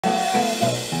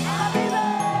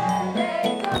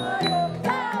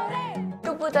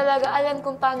talaga alam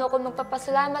kung paano ako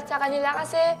magpapasalamat sa kanila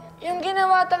kasi yung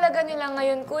ginawa talaga nila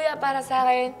ngayon, kuya, para sa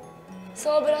akin,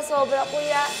 sobra-sobra,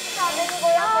 kuya. Sabi ni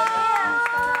kuya ko,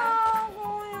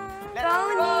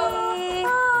 Brownie!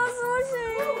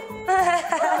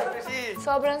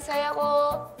 sobrang saya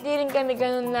ko. Di rin kami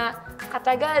ganun na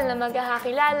katagal na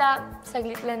magkakakilala.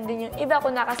 Saglit lang din yung iba ko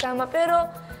nakasama. Pero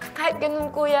kahit ganun,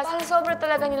 kuya, parang sobra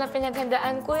talaga nilang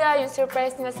pinaghandaan, kuya, yung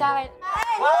surprise nila sa akin.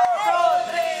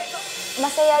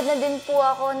 Masaya na din po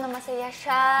ako na masaya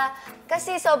siya.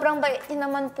 Kasi sobrang bait niya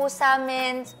naman po sa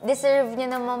amin. Deserve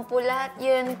niya naman po lahat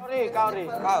yun. Kaori.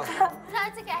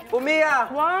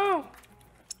 Umiya! Wow!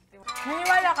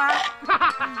 Naniwala ka?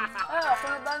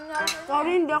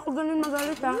 Sorry, hindi ako ganun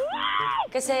magalit, ha?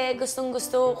 Kasi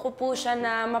gustong-gusto ko po siya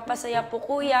na mapasaya po,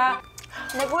 kuya.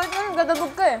 Nagulat na,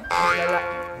 gagagog ka eh.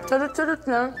 Charot-charot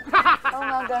lang. Oo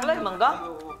nga, ganun. Wala yung mangga?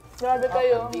 Grabe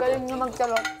kayo, galing nyo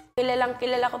magcharot.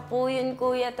 Kilala ko po yun,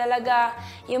 kuya, talaga.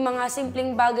 Yung mga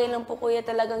simpleng bagay lang po, kuya,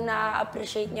 talagang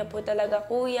na-appreciate niya po talaga,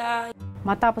 kuya.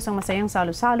 Matapos ang masayang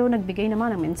salo-salo, nagbigay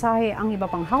naman ng mensahe ang iba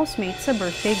pang housemates sa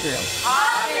birthday girl.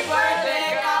 Happy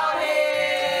birthday, Kaori!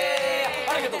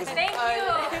 Thank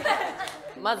you!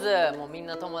 まずもうみん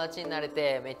な友達になれ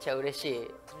てめっちゃ嬉しいっ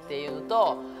ていうの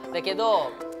とだけど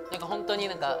なんか本当に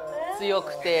なんか強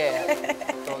くてな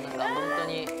んか本当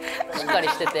にしっかり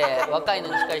してて若いの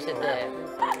にしっかりしてて本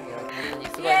当に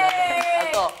すごいな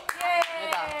とあと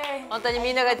本当に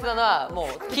みんなが言ってたのはも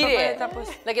う綺麗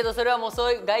だけどそれはもうそ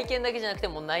ういう外見だけじゃなくて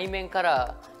もう内面か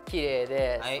ら綺麗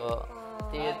で、そう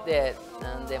って言って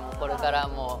なんでもうこれから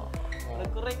もう本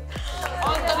当に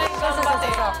頑張っ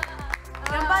て。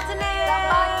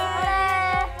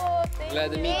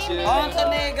 Glad to meet you.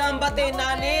 Honestly, gambate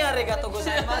nani, arigato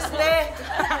gozaimasu.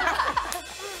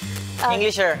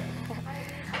 Englisher.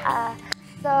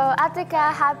 So,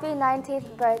 Atika, happy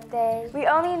 19th birthday. We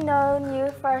only known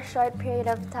you for a short period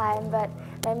of time, but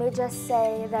let me just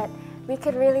say that we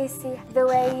could really see the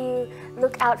way you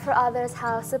look out for others,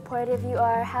 how supportive you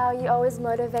are, how you always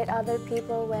motivate other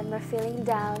people when we're feeling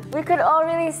down. We could all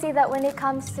really see that when it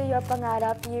comes to your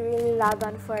pangarap, you really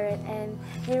laban for it and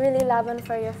you really laban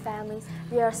for your families.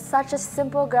 You're such a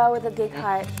simple girl with a big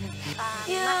heart.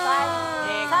 We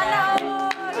love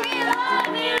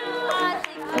you!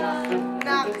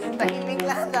 Tahimik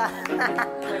lang ka.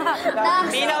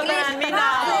 Minaw na,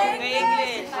 minaw!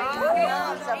 English!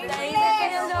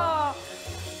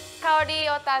 Kaori,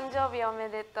 o tanjoubi o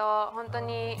medetou. 本当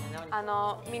に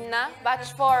みんな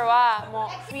Batch 4はも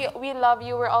う we love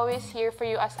you. We're always here for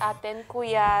you as aten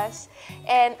kuyas.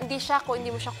 And hindi siya kung hindi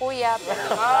mo siya kuya.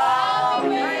 Happy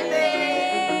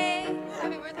birthday!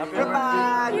 Happy birthday!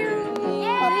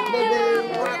 Happy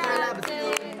birthday!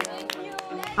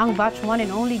 Ang batch 1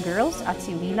 and only girls at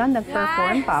si Wilan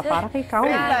nag-perform pa para kay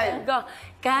Kaori.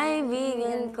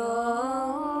 Kaibigan ko.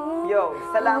 Yo,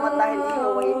 salamat dahil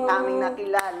ikaw ay aming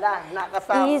nakilala.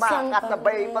 Nakasama,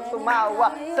 kasabay pa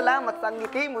tumawa. Salamat sa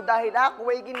ngiti mo dahil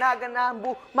ako ay ginaganahan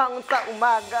bumangon sa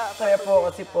umaga. Kaya po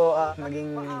kasi po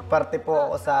naging parte po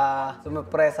ako sa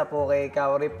sumupresa po kay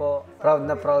Kaori po. Proud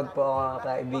na proud po ako,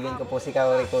 kaibigan ko po si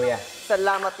Kaori, kuya.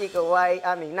 Salamat ikaw ay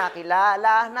aming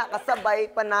nakilala.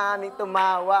 Nakasabay pa namin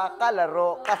tumawa.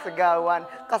 Kalaro, kasagawan,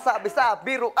 kasabi sa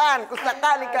biruan. Kung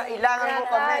sakaling kailangan mo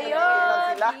kami, nagsilang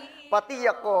sila. Pati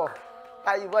ako,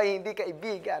 tayo ay hindi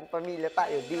kaibigan. Pamilya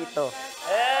tayo dito.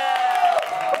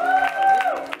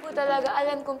 Hindi ko talaga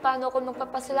alam kung paano ako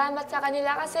magpapasalamat sa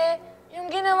kanila kasi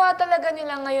yung ginawa talaga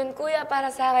nila ngayon, kuya,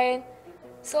 para sa akin,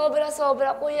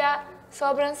 sobra-sobra, kuya.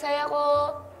 Sobrang saya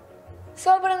ko.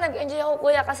 Sobrang nag-enjoy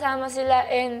ako, kuya, kasama sila.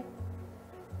 And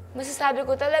masasabi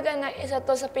ko talaga na isa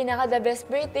to sa pinaka-the best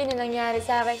birthday na nangyari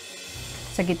sa akin.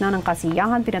 Sa gitna ng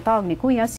kasiyahan, pinatawag ni Kuya